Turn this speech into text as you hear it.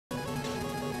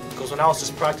because when I was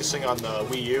just practicing on the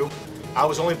Wii U, I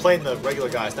was only playing the regular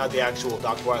guys, not the actual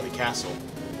Dr. Wily Castle.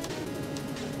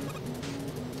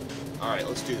 Alright,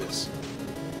 let's do this.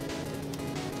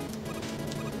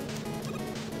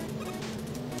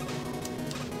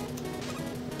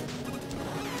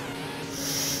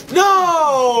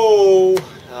 No!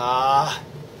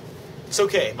 It's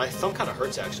okay. My thumb kind of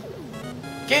hurts, actually.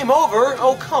 Game over?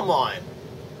 Oh, come on.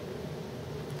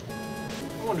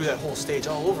 I want to do that whole stage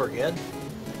all over again.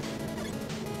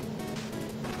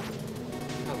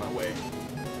 Out of my way.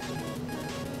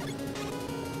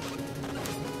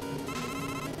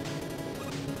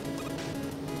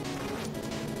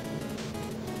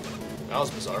 That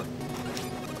was bizarre.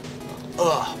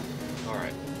 Ugh.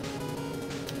 Alright.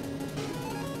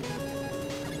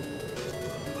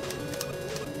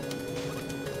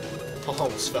 Oh,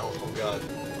 almost fell. Oh, God.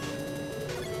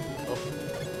 Oh.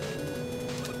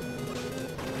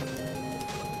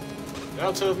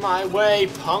 Out of my way,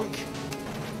 punk!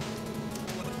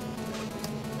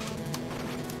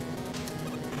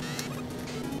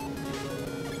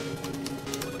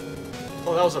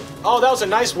 Oh, that was a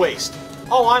nice waste.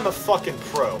 Oh, I'm a fucking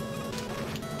pro.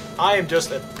 I am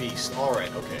just a beast.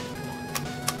 Alright, okay.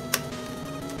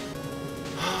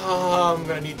 I'm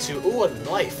gonna need to... Ooh, a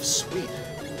knife. Sweet.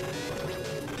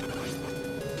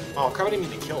 Oh, crap, I didn't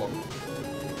mean to kill him.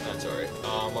 That's alright.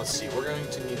 Let's see. We're going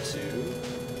to need to...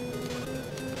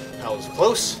 That was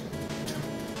close.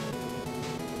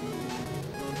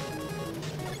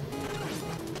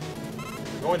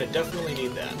 We're going to definitely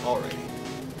need that. Alrighty.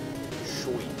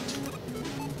 Sweet.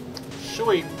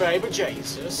 Sweet, baby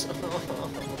Jesus. Come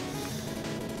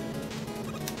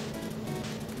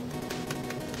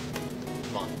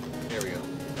on. There we go.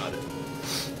 Got it.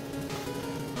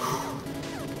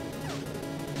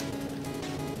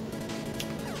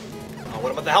 Oh,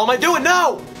 what the hell am I doing?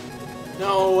 No!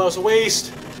 No, that was a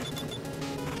waste.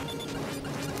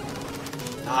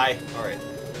 Die. Alright.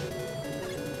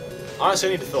 Honestly,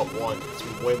 I need to fill up one. It's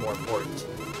way more important.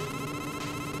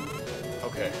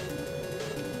 Okay.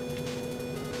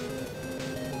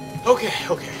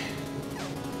 Okay.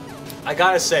 I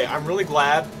gotta say, I'm really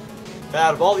glad that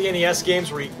out of all the NES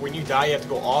games where when you die you have to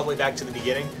go all the way back to the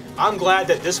beginning, I'm glad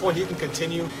that this one you can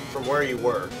continue from where you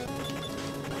were.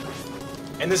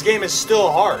 And this game is still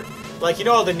hard. Like, you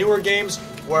know the newer games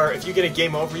where if you get a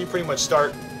game over, you pretty much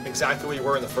start exactly where you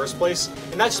were in the first place?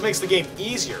 And that just makes the game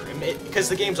easier, because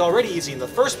the game's already easy in the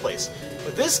first place.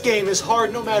 But this game is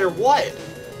hard no matter what.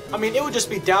 I mean, it would just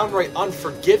be downright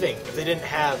unforgiving if they didn't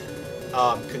have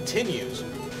continues,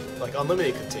 like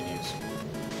unlimited continues.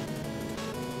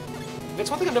 That's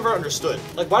one thing I've never understood.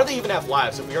 Like, why do they even have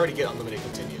lives if we already get unlimited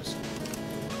continues?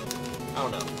 I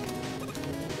don't know.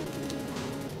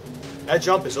 That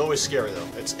jump is always scary, though.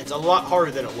 It's a lot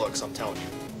harder than it looks, I'm telling you.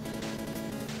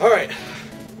 Alright.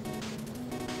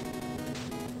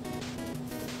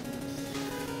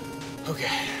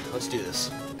 Okay, let's do this.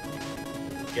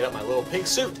 Get out my little pink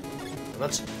suit, and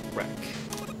let's wreck.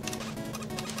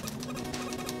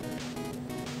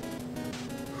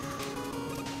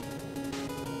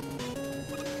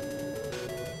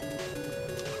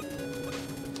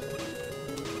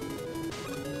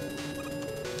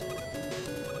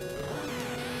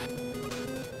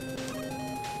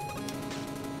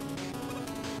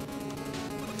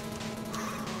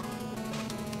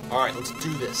 Alright, let's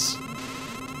do this.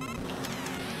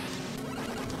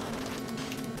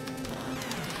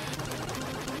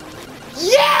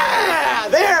 Yeah!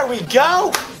 There we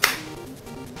go!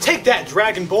 Take that,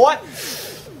 Dragon Boy!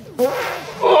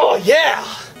 Oh, yeah!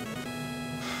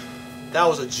 That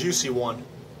was a juicy one.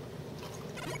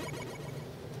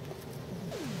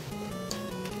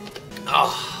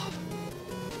 Ah.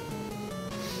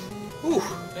 Whew.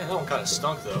 Man, that one kind of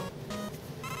stunk, though.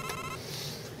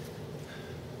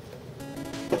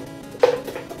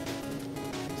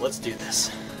 Let's do this.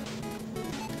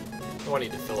 What do I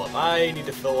need to fill up? I need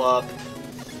to fill up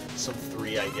some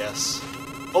 3, I guess.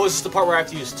 Oh, is this the part where I have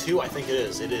to use 2? I think it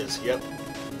is. It is. Yep.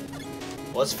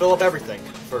 Let's fill up everything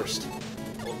first.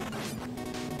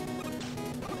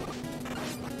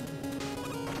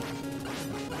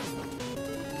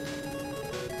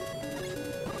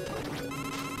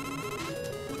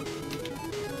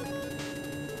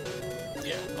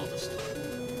 Yeah, I'll just...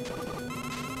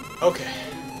 Okay.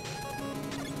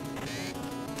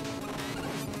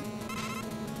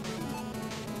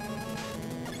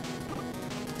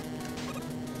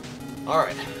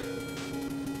 Alright.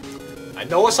 I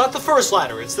know it's not the first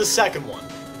ladder, it's the second one.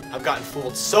 I've gotten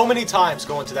fooled so many times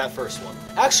going to that first one.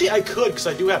 Actually, I could, because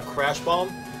I do have Crash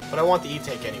Bomb, but I want the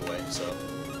E-Tank anyway, so...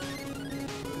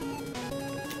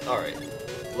 Alright.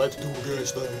 Let's do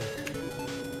this thing.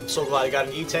 so glad I got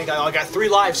an E-Tank. I got 3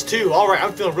 lives too. Alright,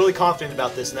 I'm feeling really confident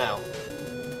about this now.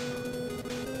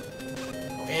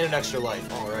 Oh, and an extra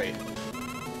life. Alright.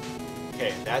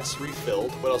 Okay, that's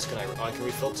refilled. What else can I... Oh, I can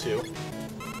refill 2.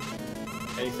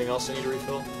 Anything else I need to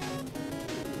refill?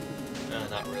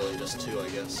 Not really, just 2, I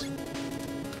guess.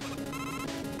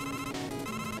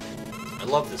 I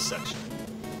love this section.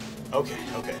 Okay,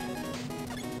 okay.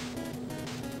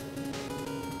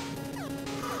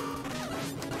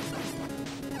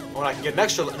 Oh, and I can get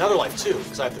another life too,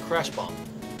 because I have the crash bomb.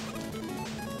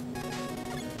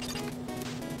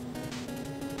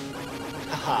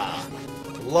 Haha.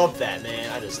 Love that,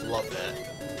 man. I just love that.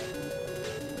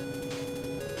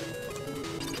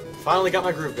 Finally got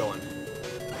my groove going.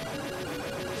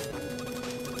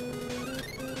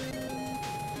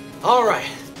 Alright.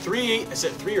 3, is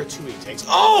it 3 or 2 E-Tanks?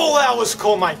 Oh, that was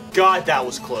cool. My god, that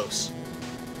was close.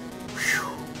 Whew.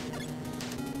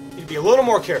 Need to be a little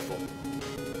more careful.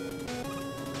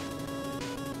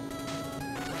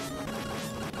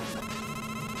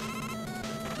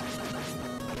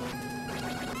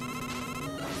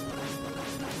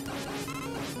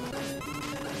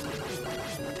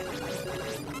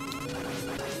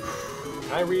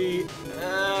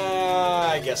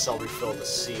 I guess I'll refill the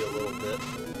C a little bit.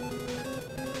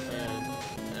 And,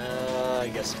 I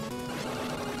guess...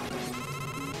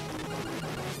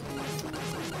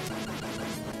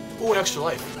 Ooh, an extra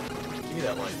life. Give me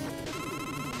that life.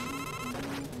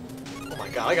 Oh my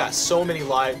god, I got so many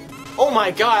lives. Oh my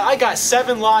god, I got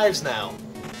 7 lives now.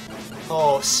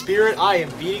 Oh, Spirit, I am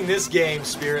beating this game,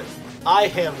 Spirit. I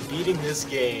am beating this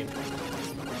game.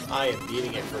 I am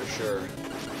beating it for sure.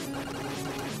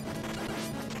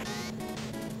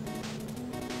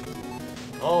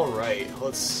 Alright,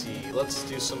 let's see. Let's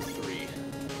do some 3.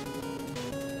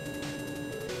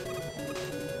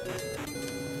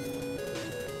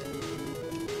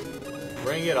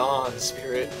 Bring it on,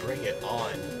 Spirit. Bring it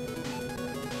on.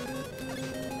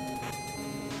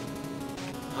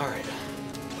 Alright.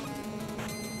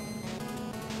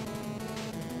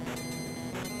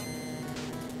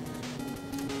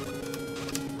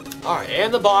 Alright,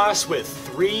 and the boss with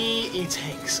 3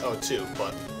 E-Tanks. Oh, 2,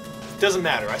 but... doesn't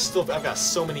matter. I've got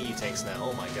so many E-Tanks now.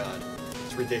 Oh my god.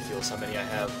 It's ridiculous how many I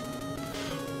have.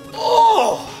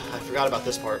 Oh! I forgot about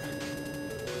this part.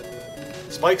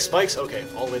 Spikes, spikes. Okay,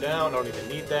 all the way down. I don't even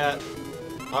need that.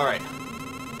 Alright.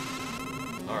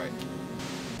 Alright.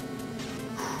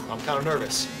 I'm kind of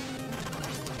nervous.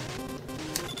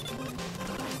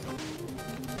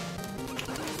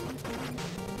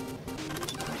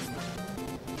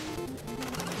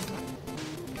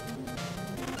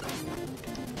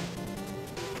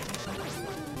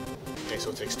 Okay, so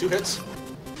it takes 2 hits.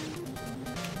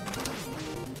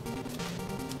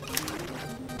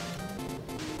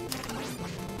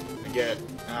 I get...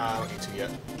 I don't need to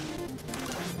yet.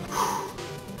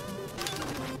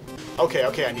 Okay,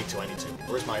 okay, I need to.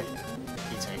 Where's my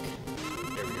E-Tank?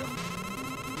 There we go.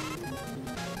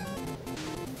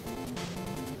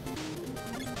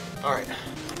 Alright.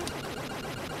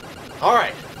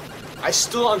 Alright. I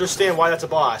still don't understand why that's a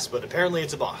boss, but apparently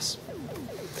it's a boss.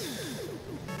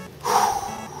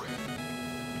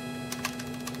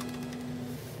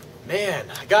 Man,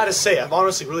 I gotta say, I've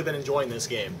honestly really been enjoying this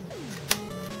game.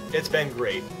 It's been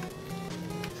great.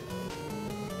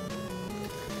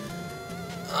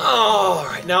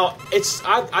 Alright, now,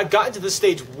 I've gotten to this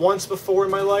stage once before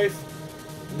in my life.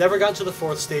 Never gotten to the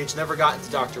 4th stage, never gotten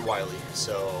to Dr. Wily,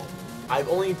 so... I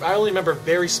only remember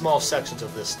very small sections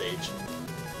of this stage.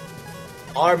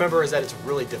 All I remember is that it's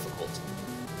really difficult.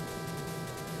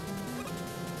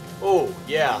 Oh,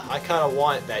 yeah, I kind of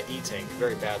want that E-Tank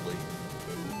very badly.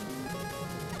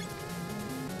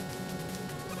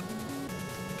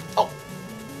 Oh!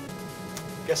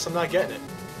 Guess I'm not getting it.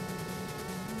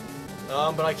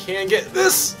 But I can get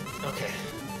this! Okay.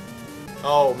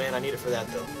 Oh, man, I need it for that,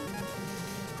 though.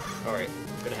 Alright,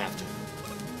 I'm gonna have to.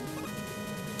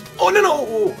 Oh, no, no!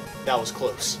 Ooh, that was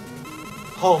close.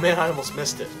 Oh, man, I almost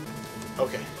missed it.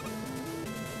 Okay.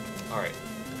 Alright.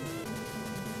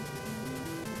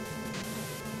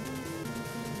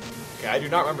 Okay, I do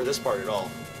not remember this part at all.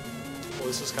 Well,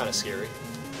 this is kind of scary.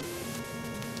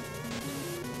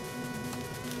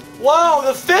 Whoa,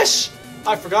 the fish!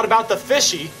 I forgot about the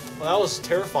fishy. Well, that was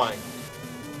terrifying.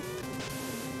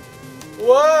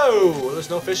 Whoa! There's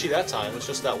no fishy that time. It's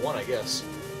just that one, I guess.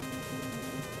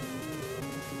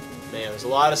 Man, there's a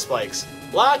lot of spikes.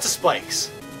 Lots of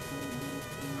spikes!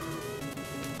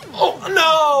 Oh,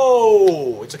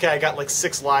 no! It's okay, I got like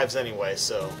 6 lives anyway,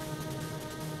 so...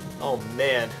 Oh,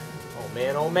 man. Oh,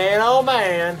 man, oh, man, oh,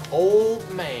 man! Old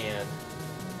man.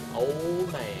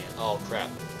 Old man. Oh, crap.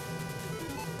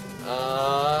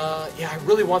 I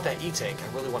really want that E-Tank.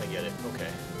 I really want to get it. Okay.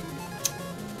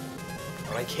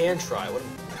 What I can try, what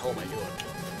the hell am I doing?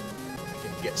 I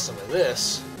can get some of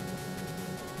this.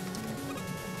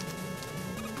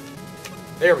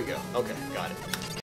 There we go. Okay, got it.